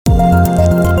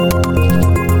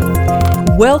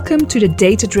Welcome to the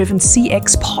Data-Driven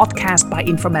CX podcast by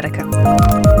Informatica.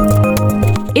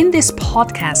 In this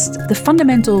podcast, the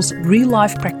fundamentals,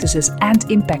 real-life practices, and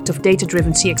impact of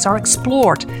data-driven CX are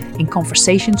explored in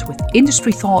conversations with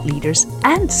industry thought leaders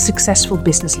and successful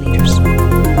business leaders.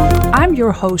 I'm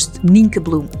your host, Nienke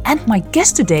Bloem, and my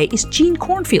guest today is Jean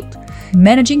Cornfield,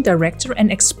 Managing Director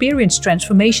and Experience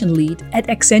Transformation Lead at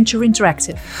Accenture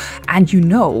Interactive. And you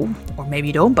know, or maybe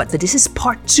you don't, but this is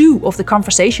part 2 of the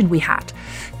conversation we had.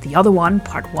 The other one,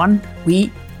 part 1,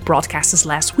 we broadcast this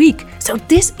last week. So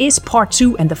this is part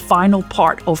 2 and the final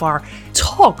part of our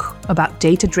talk about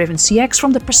data-driven CX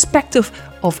from the perspective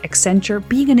of Accenture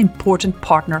being an important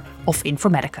partner of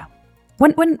Informatica.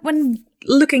 When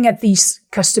looking at these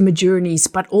customer journeys,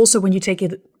 but also when you take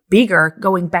it bigger,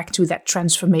 going back to that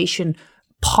transformation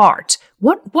part,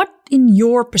 what in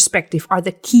your perspective are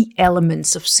the key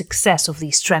elements of success of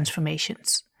these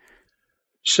transformations?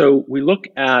 So we look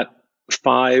at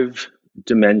 5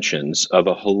 dimensions of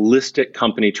a holistic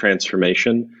company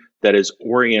transformation that is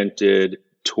oriented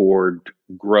toward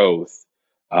growth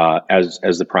as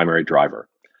the primary driver.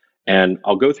 And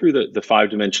I'll go through the 5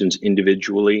 dimensions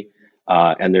individually.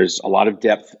 And there's a lot of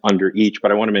depth under each,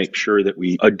 but I want to make sure that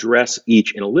we address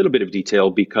each in a little bit of detail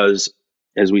because,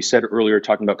 as we said earlier,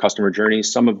 talking about customer journeys,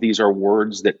 some of these are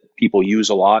words that people use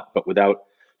a lot, but without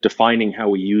defining how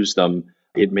we use them,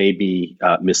 it may be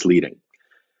misleading.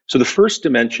 So the first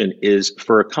dimension is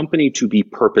for a company to be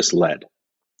purpose-led.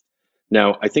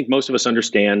 Now, I think most of us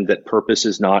understand that purpose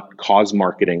is not cause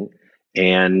marketing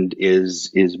and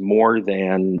is more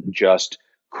than just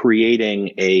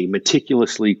creating a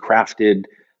meticulously crafted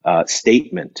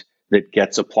statement that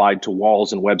gets applied to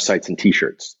walls and websites and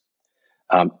t-shirts.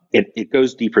 It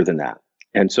goes deeper than that.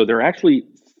 And so there are actually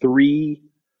 3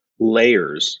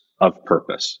 layers of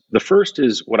purpose. The first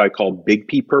is what I call big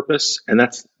P purpose, and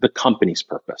that's the company's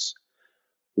purpose.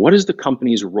 What is the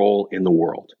company's role in the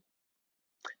world?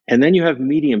 And then you have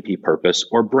medium P purpose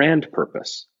or brand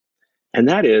purpose. And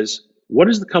that is, what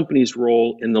is the company's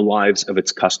role in the lives of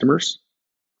its customers?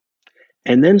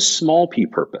 And then small p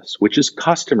purpose, which is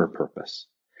customer purpose.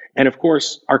 And of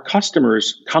course, our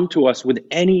customers come to us with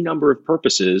any number of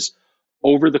purposes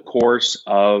over the course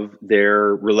of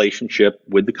their relationship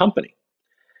with the company.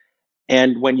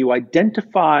 And when you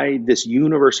identify this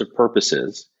universe of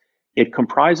purposes, it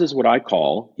comprises what I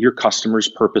call your customer's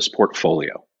purpose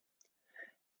portfolio.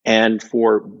 And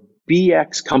for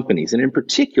BX companies, and in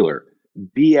particular,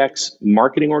 BX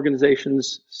marketing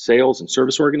organizations, sales and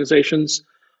service organizations,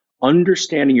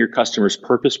 understanding your customer's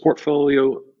purpose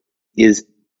portfolio is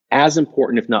as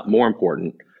important, if not more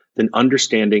important, than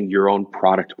understanding your own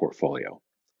product portfolio.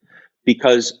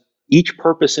 Because each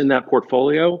purpose in that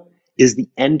portfolio is the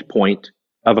end point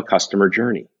of a customer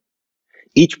journey.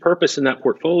 Each purpose in that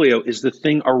portfolio is the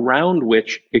thing around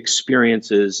which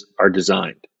experiences are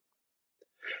designed.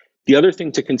 The other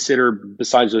thing to consider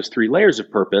besides those 3 layers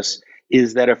of purpose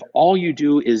is that if all you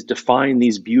do is define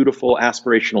these beautiful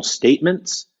aspirational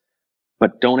statements,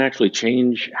 but don't actually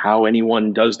change how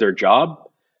anyone does their job,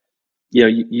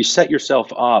 you set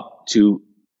yourself up to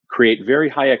create very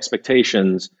high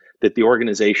expectations that the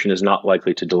organization is not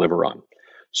likely to deliver on.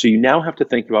 So you now have to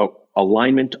think about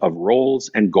alignment of roles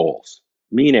and goals,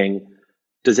 meaning,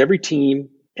 does every team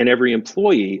and every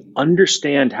employee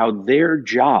understand how their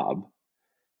job,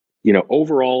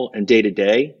 overall and day to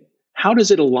day, how does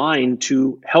it align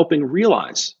to helping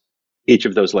realize each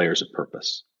of those layers of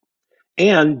purpose?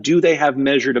 And do they have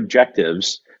measured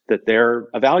objectives that they're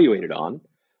evaluated on,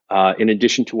 in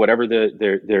addition to whatever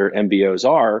their MBOs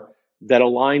are, that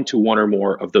align to one or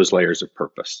more of those layers of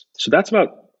purpose? So that's about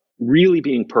really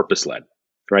being purpose-led,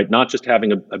 right? Not just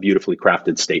having a beautifully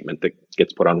crafted statement that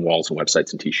gets put on walls and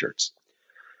websites and t-shirts.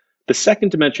 The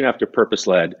second dimension after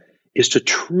purpose-led is to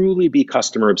truly be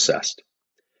customer-obsessed.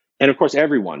 And of course,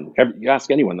 you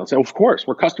ask anyone, they'll say, of course,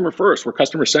 we're customer first, we're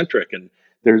customer centric. And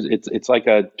it's like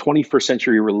a 21st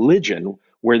century religion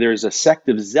where there's a sect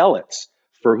of zealots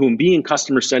for whom being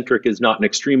customer centric is not an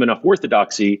extreme enough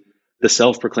orthodoxy, the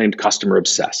self-proclaimed customer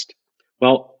obsessed.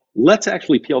 Well, let's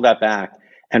actually peel that back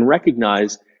and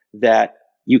recognize that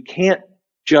you can't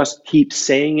just keep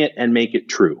saying it and make it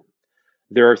true.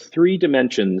 There are 3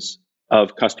 dimensions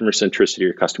of customer centricity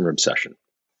or customer obsession.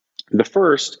 The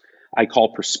first I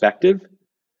call perspective,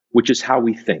 which is how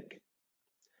we think.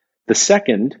 The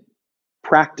second,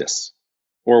 practice,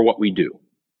 or what we do.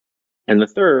 And the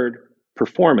third,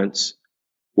 performance,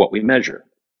 what we measure.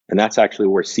 And that's actually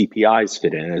where CPIs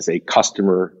fit in as a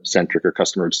customer-centric or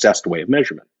customer-obsessed way of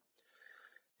measurement.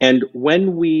 And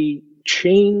when we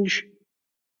change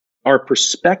our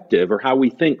perspective or how we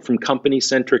think from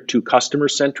company-centric to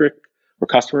customer-centric or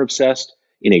customer-obsessed,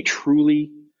 in a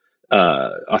truly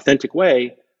authentic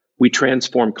way, we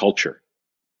transform culture.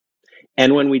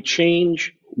 And when we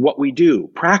change what we do,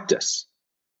 practice,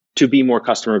 to be more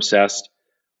customer obsessed,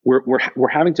 we're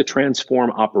having to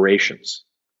transform operations.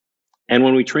 And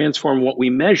when we transform what we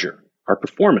measure, our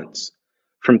performance,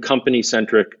 from company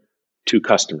centric to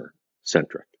customer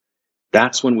centric,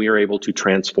 that's when we are able to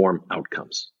transform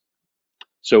outcomes.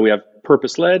 So we have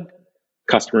purpose led,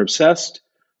 customer obsessed.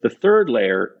 The third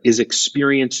layer is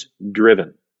experience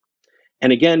driven.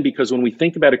 And again, because when we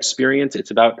think about experience,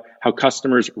 it's about how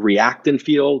customers react and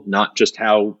feel, not just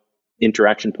how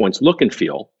interaction points look and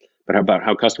feel, but about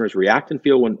how customers react and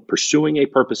feel when pursuing a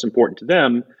purpose important to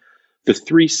them. The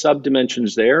three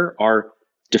subdimensions there are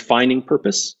defining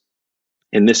purpose.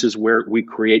 And this is where we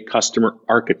create customer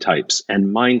archetypes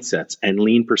and mindsets and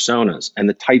lean personas and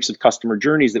the types of customer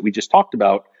journeys that we just talked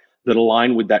about that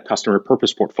align with that customer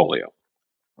purpose portfolio.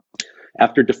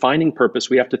 After defining purpose,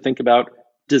 we have to think about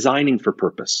designing for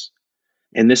purpose.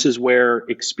 And this is where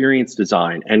experience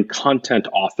design and content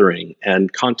authoring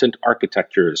and content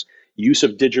architectures, use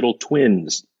of digital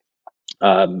twins,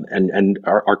 and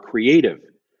our creative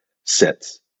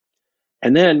sits.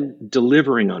 And then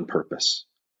delivering on purpose.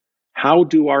 How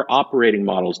do our operating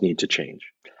models need to change?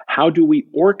 How do we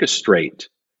orchestrate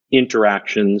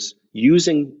interactions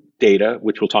using data,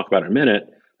 which we'll talk about in a minute,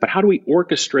 but how do we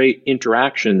orchestrate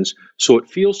interactions so it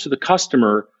feels to the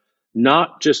customer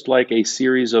not just like a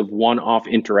series of one-off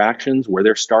interactions where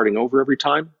they're starting over every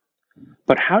time,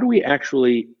 but how do we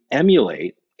actually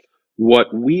emulate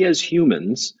what we as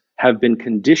humans have been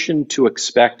conditioned to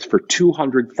expect for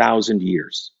 200,000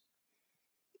 years?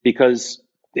 Because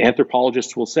the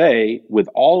anthropologists will say, with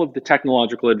all of the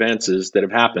technological advances that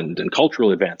have happened and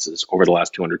cultural advances over the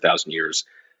last 200,000 years,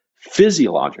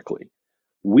 physiologically,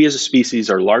 we as a species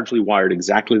are largely wired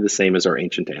exactly the same as our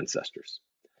ancient ancestors.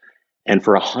 And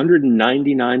for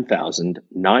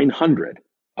 199,900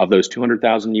 of those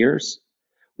 200,000 years,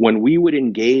 when we would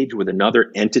engage with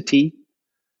another entity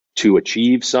to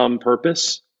achieve some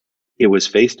purpose, it was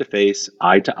face to face,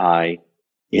 eye to eye,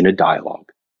 in a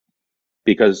dialogue.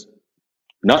 Because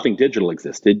nothing digital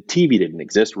existed, TV didn't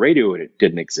exist, radio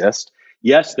didn't exist.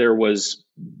 Yes, there was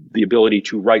the ability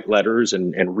to write letters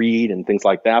and read and things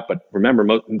like that, but remember,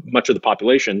 much of the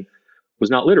population was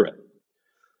not literate.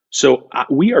 So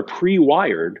we are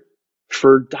pre-wired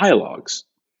for dialogues.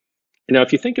 Now,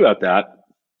 if you think about that,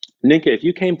 Ninka, if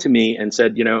you came to me and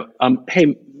said, hey, I'm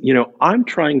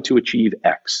trying to achieve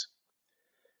X,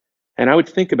 and I would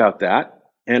think about that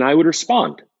and I would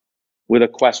respond with a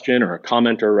question or a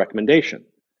comment or a recommendation.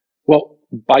 Well,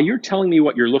 by your telling me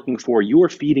what you're looking for, you are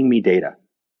feeding me data.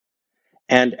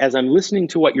 And as I'm listening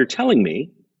to what you're telling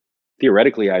me,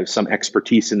 theoretically, I have some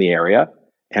expertise in the area.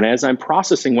 And as I'm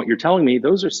processing what you're telling me,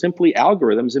 those are simply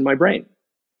algorithms in my brain.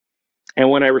 And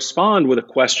when I respond with a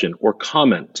question or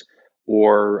comment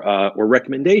or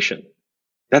recommendation,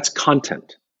 that's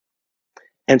content.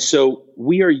 And so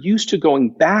we are used to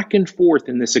going back and forth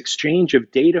in this exchange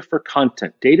of data for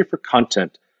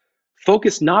content,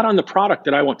 focused not on the product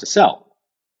that I want to sell,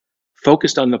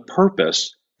 focused on the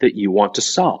purpose that you want to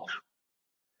solve.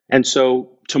 And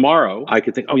so tomorrow I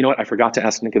could think, oh, you know what? I forgot to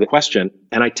ask Ninka the question,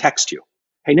 and I text you.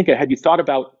 Hey, Ninka, have you thought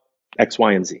about X,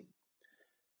 Y, and Z?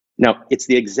 Now, it's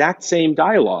the exact same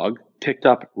dialogue picked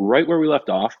up right where we left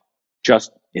off,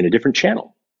 just in a different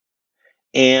channel.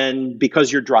 And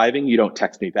because you're driving, you don't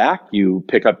text me back. You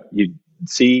pick up, you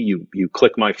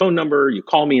click my phone number, you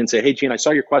call me and say, hey, Gene, I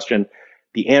saw your question.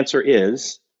 The answer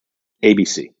is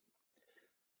ABC.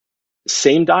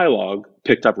 Same dialogue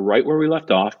picked up right where we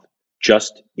left off,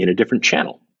 just in a different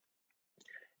channel.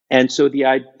 And so the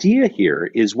idea here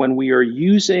is when we are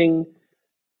using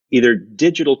either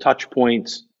digital touch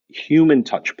points, human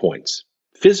touch points,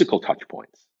 physical touch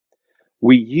points,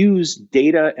 we use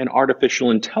data and artificial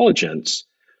intelligence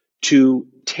to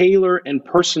tailor and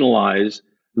personalize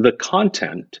the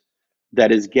content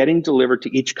that is getting delivered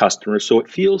to each customer so it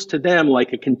feels to them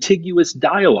like a contiguous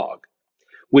dialogue,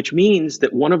 which means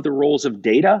that one of the roles of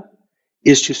data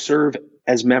is to serve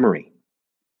as memory.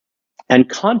 And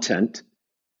content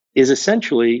is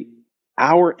essentially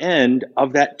our end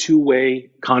of that two-way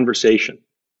conversation.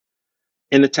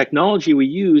 And the technology we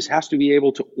use has to be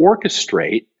able to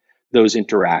orchestrate those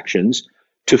interactions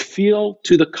to feel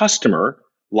to the customer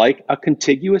like a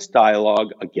contiguous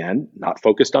dialogue, again, not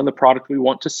focused on the product we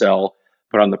want to sell,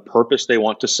 but on the purpose they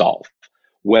want to solve.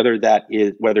 Whether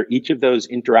each of those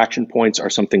interaction points are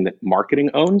something that marketing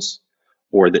owns,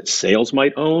 or that sales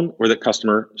might own, or that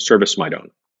customer service might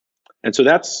own. And so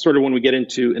that's sort of when we get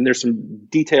into, and there's some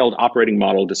detailed operating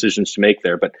model decisions to make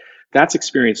there, but that's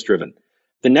experience driven.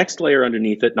 The next layer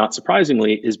underneath it, not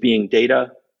surprisingly, is being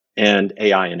data and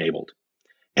AI enabled.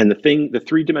 And the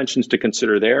three dimensions to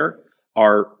consider there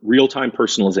are real-time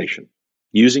personalization,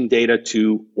 using data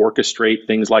to orchestrate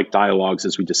things like dialogues,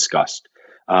 as we discussed,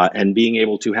 and being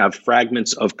able to have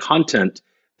fragments of content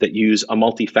that use a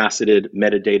multifaceted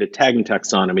metadata tagging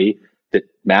taxonomy that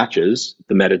matches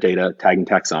the metadata tagging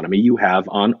taxonomy you have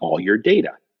on all your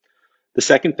data. The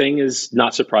second thing is,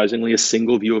 not surprisingly, a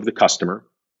single view of the customer.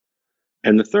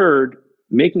 And the third,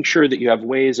 making sure that you have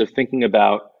ways of thinking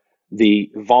about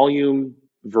the volume,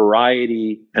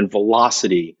 variety, and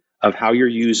velocity of how you're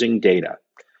using data.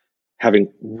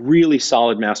 Having really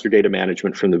solid master data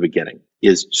management from the beginning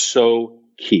is so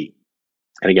key.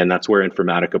 And again, that's where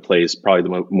Informatica plays probably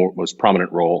the most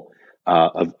prominent role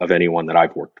of anyone that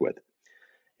I've worked with.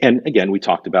 And again, we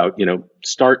talked about,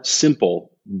 start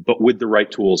simple, but with the right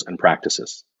tools and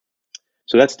practices.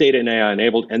 So that's data and AI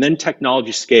enabled, and then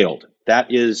technology scaled.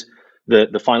 That is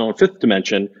the final and fifth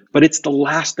dimension, but it's the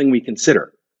last thing we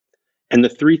consider. And the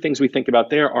three things we think about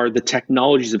there are the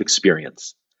technologies of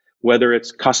experience, whether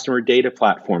it's customer data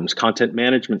platforms, content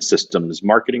management systems,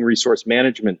 marketing resource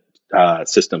management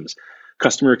systems,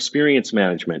 customer experience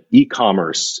management,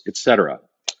 e-commerce, et cetera.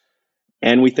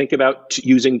 And we think about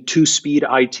using two-speed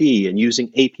IT and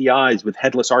using APIs with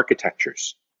headless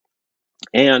architectures.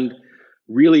 And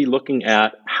really looking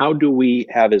at how do we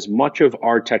have as much of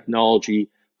our technology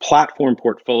platform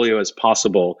portfolio as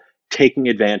possible, taking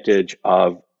advantage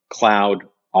of cloud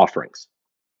offerings.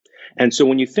 And so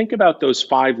when you think about those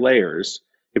 5 layers,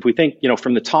 if we think,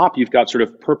 from the top, you've got sort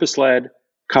of purpose-led,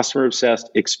 customer-obsessed,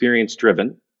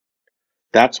 experience-driven.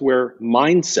 That's where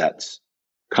mindsets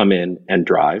come in and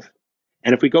drive.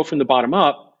 And if we go from the bottom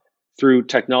up through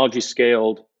technology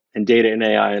scaled and data and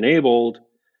AI enabled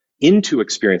into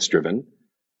experience-driven,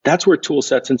 that's where tool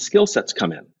sets and skill sets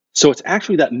come in. So it's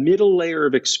actually that middle layer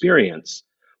of experience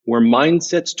where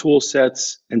mindsets, tool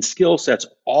sets, and skill sets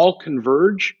all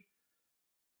converge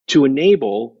to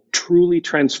enable truly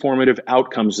transformative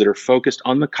outcomes that are focused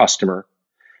on the customer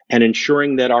and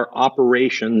ensuring that our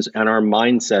operations and our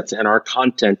mindsets and our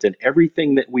content and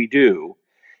everything that we do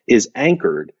is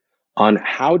anchored on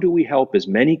how do we help as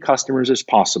many customers as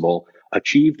possible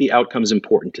achieve the outcomes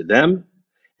important to them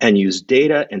and use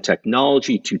data and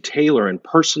technology to tailor and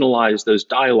personalize those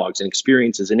dialogues and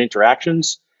experiences and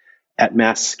interactions at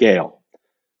mass scale,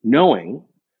 knowing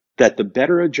that the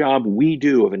better a job we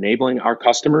do of enabling our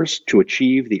customers to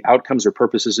achieve the outcomes or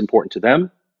purposes important to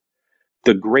them,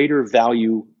 the greater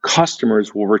value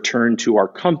customers will return to our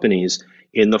companies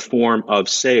in the form of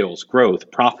sales, growth,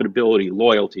 profitability,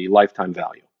 loyalty, lifetime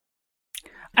value.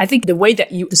 I think the way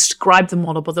that you describe the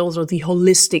model, but also the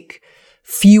holistic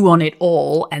view on it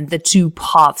all and the 2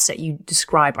 paths that you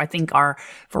describe, I think are,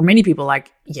 for many people,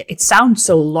 it sounds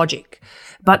so logic.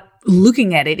 But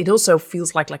looking at it, it also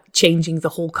feels like changing the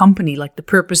whole company, like the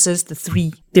purposes, the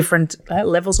 3 different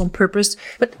levels on purpose.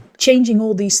 But changing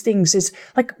all these things is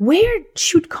where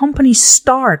should companies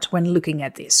start when looking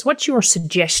at this? What's your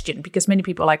suggestion? Because many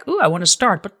people are I want to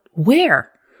start, but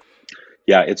where?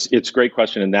 Yeah, it's a great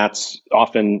question. And that's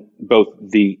often both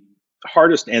the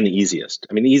hardest and the easiest.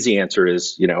 I mean, the easy answer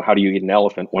is, how do you eat an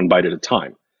elephant one bite at a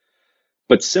time?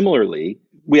 But similarly,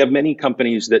 we have many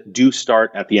companies that do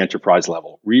start at the enterprise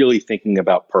level, really thinking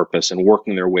about purpose and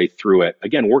working their way through it.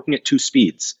 Again, working at 2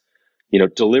 speeds,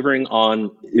 delivering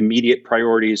on immediate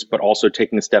priorities, but also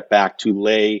taking a step back to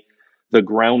lay the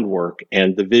groundwork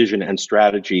and the vision and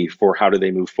strategy for how do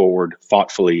they move forward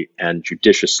thoughtfully and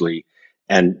judiciously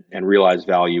and realize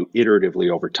value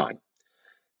iteratively over time.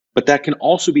 But that can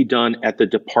also be done at the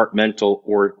departmental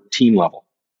or team level.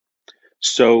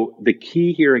 So the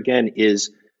key here again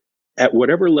is at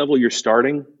whatever level you're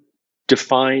starting,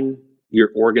 define your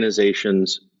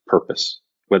organization's purpose,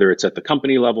 whether it's at the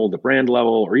company level, the brand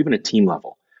level, or even a team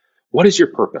level. What is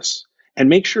your purpose? And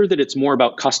make sure that it's more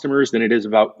about customers than it is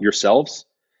about yourselves.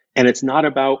 And it's not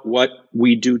about what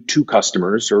we do to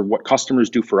customers or what customers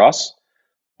do for us,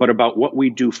 but about what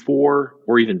we do for,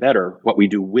 or even better, what we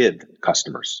do with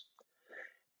customers.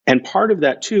 And part of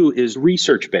that too is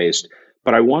research-based,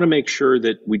 but I want to make sure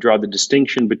that we draw the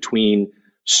distinction between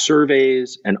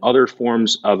surveys and other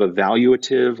forms of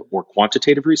evaluative or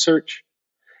quantitative research.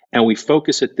 And we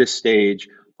focus at this stage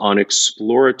on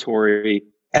exploratory,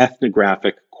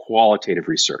 ethnographic, qualitative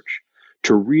research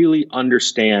to really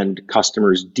understand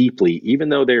customers deeply, even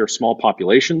though they are small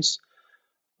populations,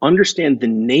 understand the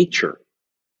nature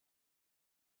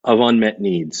of unmet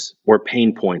needs or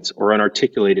pain points or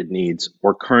unarticulated needs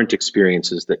or current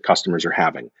experiences that customers are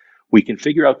having. We can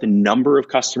figure out the number of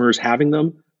customers having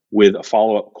them with a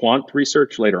follow-up quant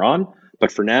research later on,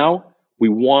 but for now, We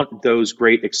want those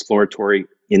great exploratory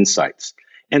insights.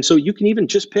 And so you can even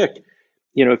just pick,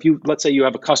 if let's say you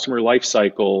have a customer life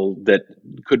cycle that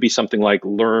could be something like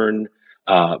learn,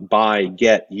 buy,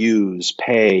 get, use,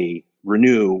 pay,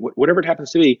 renew, whatever it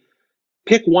happens to be,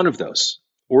 pick one of those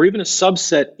or even a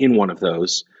subset in one of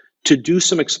those to do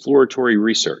some exploratory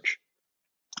research.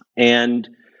 And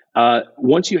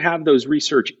once you have those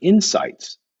research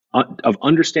insights of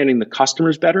understanding the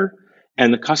customers better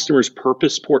and the customer's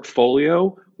purpose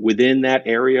portfolio within that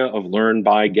area of learn,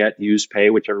 buy, get, use, pay,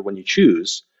 whichever one you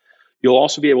choose, you'll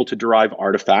also be able to derive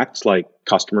artifacts like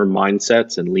customer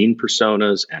mindsets and lean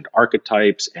personas and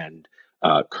archetypes and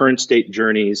current state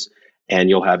journeys. And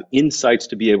you'll have insights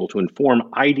to be able to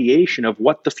inform ideation of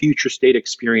what the future state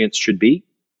experience should be.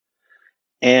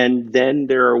 And then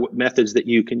there are methods that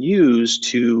you can use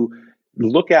to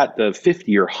look at the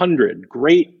 50 or 100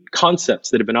 great concepts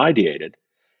that have been ideated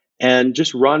and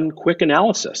just run quick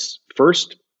analysis.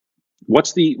 First,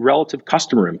 what's the relative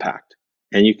customer impact?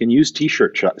 And you can use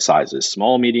t-shirt sizes,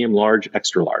 small, medium, large,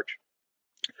 extra large.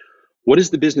 What is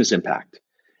the business impact?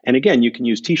 And again, you can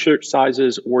use t-shirt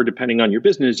sizes, or depending on your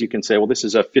business, you can say, well, this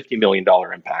is a $50 million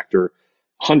impact, or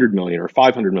 $100 million, or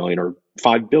 $500 million, or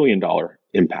 $5 billion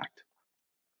impact.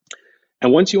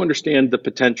 And once you understand the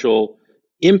potential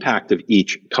impact of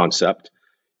each concept,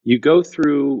 you go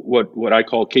through what I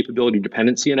call capability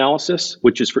dependency analysis,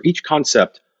 which is for each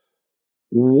concept,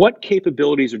 what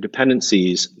capabilities or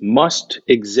dependencies must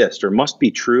exist or must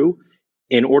be true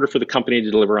in order for the company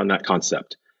to deliver on that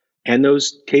concept. And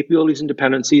those capabilities and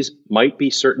dependencies might be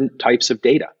certain types of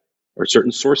data or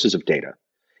certain sources of data.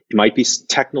 It might be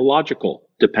technological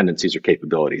dependencies or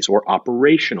capabilities, or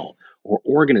operational or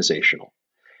organizational.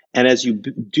 And as you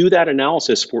do that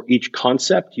analysis for each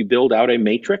concept, you build out a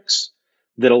matrix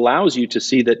that allows you to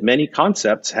see that many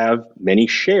concepts have many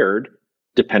shared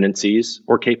dependencies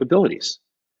or capabilities.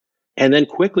 And then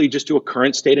quickly just do a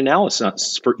current state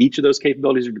analysis for each of those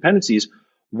capabilities or dependencies.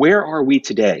 Where are we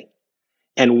today?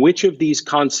 And which of these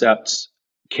concepts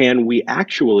can we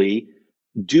actually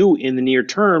do in the near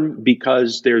term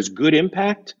because there's good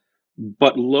impact,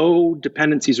 but low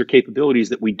dependencies or capabilities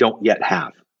that we don't yet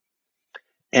have?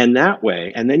 And that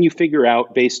way, and then you figure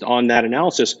out based on that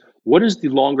analysis, what does the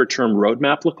longer term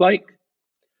roadmap look like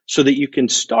so that you can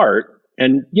start,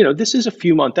 and this is a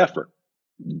few month effort.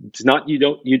 It's not, you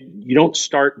don't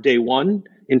start day one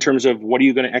in terms of what are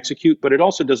you going to execute, but it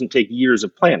also doesn't take years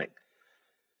of planning.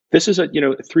 This is a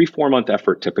 3-4 month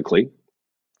effort typically.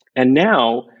 And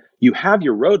now you have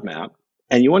your roadmap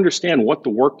and you understand what the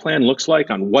work plan looks like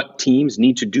on what teams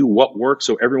need to do what work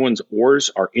so everyone's oars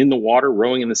are in the water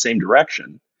rowing in the same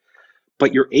direction.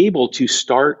 But you're able to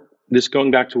start this,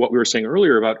 going back to what we were saying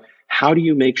earlier about how do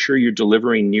you make sure you're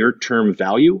delivering near-term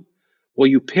value? Well,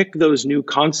 you pick those new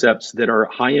concepts that are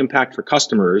high impact for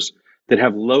customers that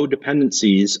have low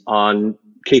dependencies on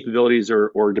capabilities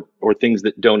or things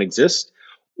that don't exist,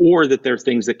 or that they're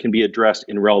things that can be addressed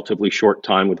in relatively short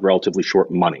time with relatively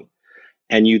short money.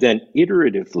 And you then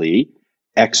iteratively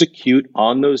execute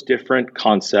on those different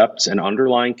concepts and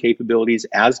underlying capabilities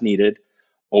as needed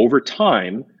over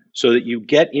time so that you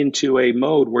get into a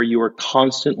mode where you are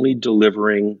constantly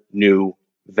delivering new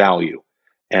value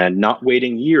and not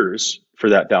waiting years for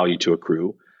that value to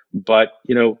accrue, but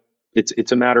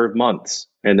it's a matter of months.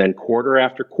 And then quarter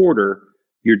after quarter,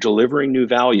 you're delivering new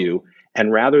value.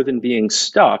 And rather than being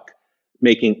stuck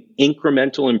making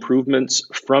incremental improvements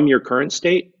from your current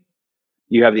state,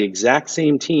 you have the exact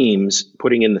same teams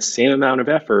putting in the same amount of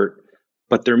effort,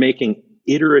 but they're making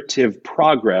iterative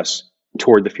progress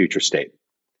toward the future state.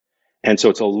 And so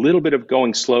it's a little bit of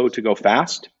going slow to go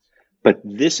fast, but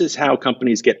this is how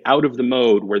companies get out of the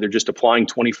mode where they're just applying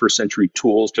 21st century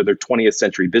tools to their 20th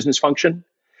century business function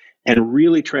and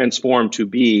really transform to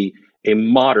be a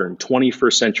modern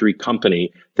 21st century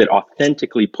company that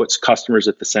authentically puts customers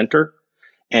at the center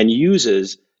and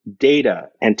uses data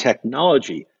and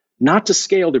technology not to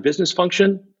scale their business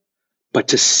function, but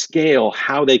to scale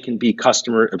how they can be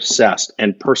customer obsessed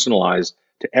and personalized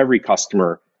to every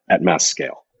customer at mass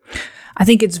scale. I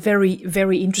think it's very,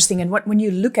 very interesting. And when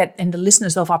you look at, and the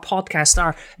listeners of our podcast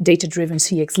are data-driven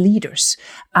CX leaders,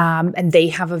 and they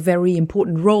have a very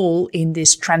important role in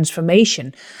this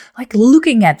transformation. Like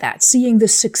looking at that, seeing the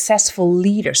successful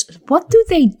leaders, what do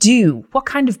they do? What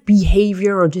kind of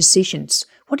behavior or decisions?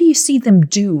 What do you see them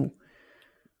do?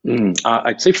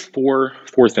 I'd say four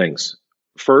things.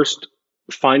 First,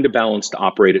 find a balance to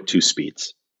operate at two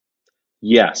speeds.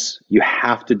 Yes, you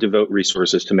have to devote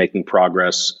resources to making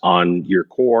progress on your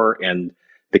core and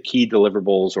the key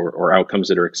deliverables or outcomes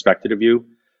that are expected of you,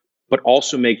 but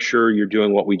also make sure you're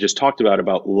doing what we just talked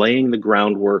about laying the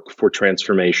groundwork for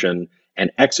transformation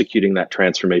and executing that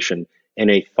transformation in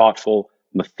a thoughtful,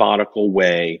 methodical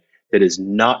way that is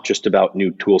not just about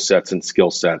new tool sets and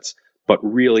skill sets, but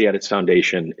really at its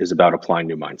foundation is about applying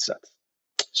new mindsets.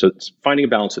 So it's finding a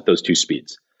balance at those two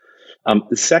speeds.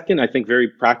 The second, I think very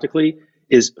practically,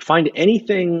 is find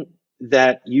anything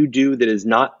that you do that is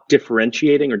not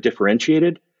differentiating or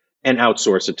differentiated and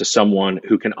outsource it to someone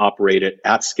who can operate it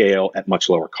at scale at much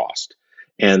lower cost.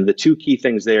 And the two key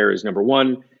things there is, number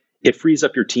one, it frees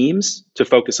up your teams to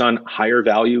focus on higher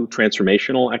value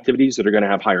transformational activities that are going to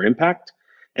have higher impact.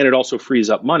 And it also frees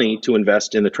up money to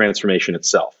invest in the transformation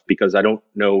itself, because I don't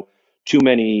know too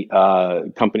many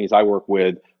companies I work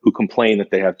with who complain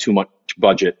that they have too much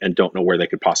budget and don't know where they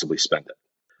could possibly spend it.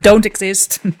 Don't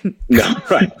exist. No,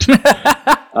 right.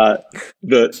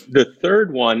 The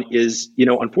third one is,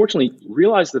 unfortunately,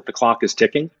 realize that the clock is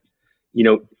ticking.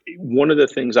 One of the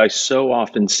things I so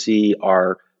often see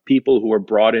are people who are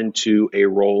brought into a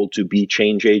role to be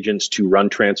change agents, to run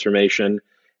transformation,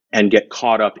 and get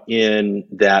caught up in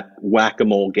that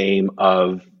whack-a-mole game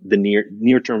of the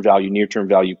near-term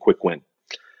value, quick win.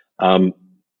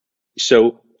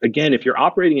 So again, if you're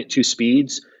operating at two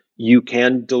speeds, you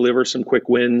can deliver some quick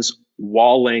wins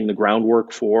while laying the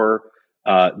groundwork for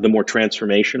the more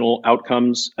transformational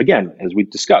outcomes. Again, as we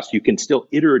discussed, you can still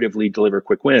iteratively deliver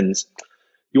quick wins.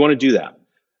 You want to do that.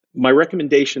 My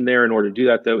recommendation there in order to do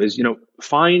that, though, is,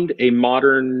 find a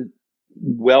modern,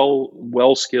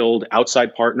 well-skilled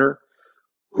outside partner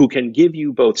who can give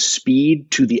you both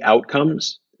speed to the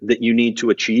outcomes that you need to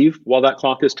achieve while that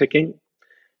clock is ticking,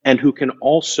 and who can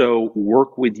also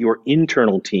work with your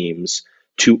internal teams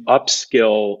to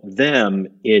upskill them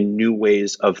in new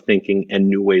ways of thinking and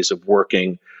new ways of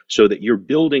working, so that you're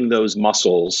building those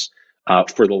muscles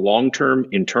for the long term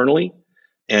internally,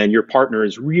 and your partner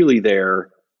is really there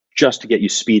just to get you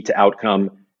speed to outcome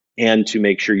and to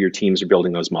make sure your teams are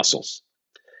building those muscles.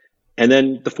 And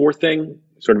then the fourth thing,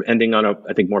 sort of ending on a,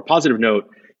 I think, more positive note,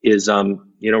 is,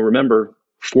 remember,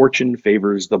 fortune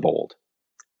favors the bold.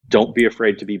 Don't be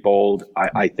afraid to be bold.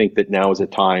 I think that now is a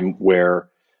time where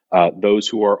those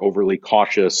who are overly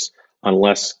cautious,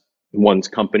 unless one's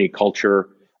company culture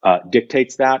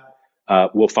dictates that,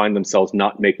 will find themselves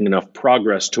not making enough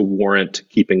progress to warrant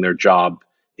keeping their job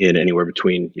in anywhere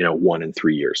between 1 and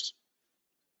 3 years.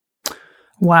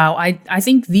 Wow, I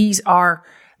think these are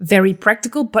very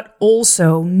practical, but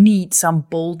also need some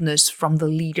boldness from the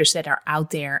leaders that are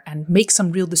out there, and make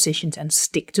some real decisions and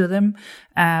stick to them.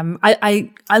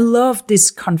 I love this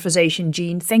conversation,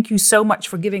 Gene. Thank you so much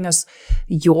for giving us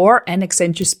your and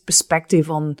Accenture's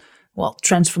perspective on,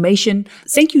 transformation.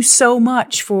 Thank you so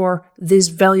much for this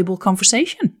valuable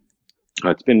conversation.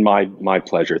 It's been my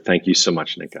pleasure. Thank you so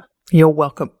much, Nika. You're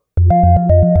welcome.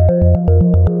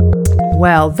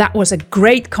 Well, that was a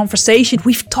great conversation.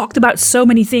 We've talked about so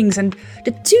many things, and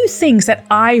the two things that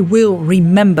I will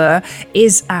remember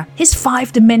is his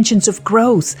 5 dimensions of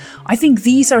growth. I think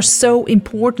these are so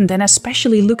important, and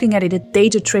especially looking at it at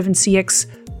data-driven CX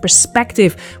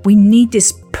perspective, we need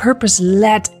this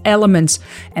purpose-led elements,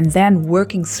 and then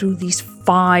working through these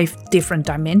 5 different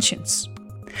dimensions.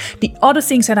 The other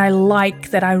things that I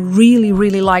really,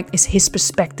 really like, is his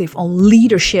perspective on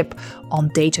leadership on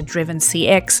data-driven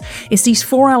CX. It's these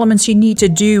 4 elements you need to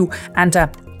do, and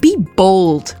be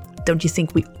bold. Don't you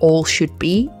think we all should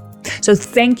be? So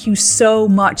thank you so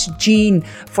much, Gene,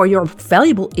 for your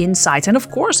valuable insights. And of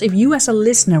course, if you as a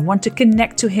listener want to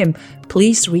connect to him,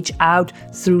 please reach out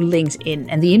through LinkedIn,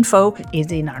 and the info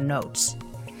is in our notes.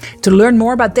 To learn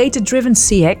more about data-driven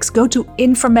CX, go to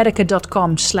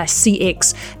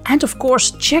informatica.com/CX. And of course,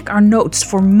 check our notes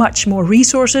for much more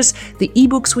resources, the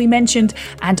ebooks we mentioned,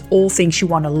 and all things you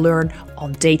want to learn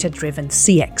on data-driven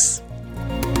CX.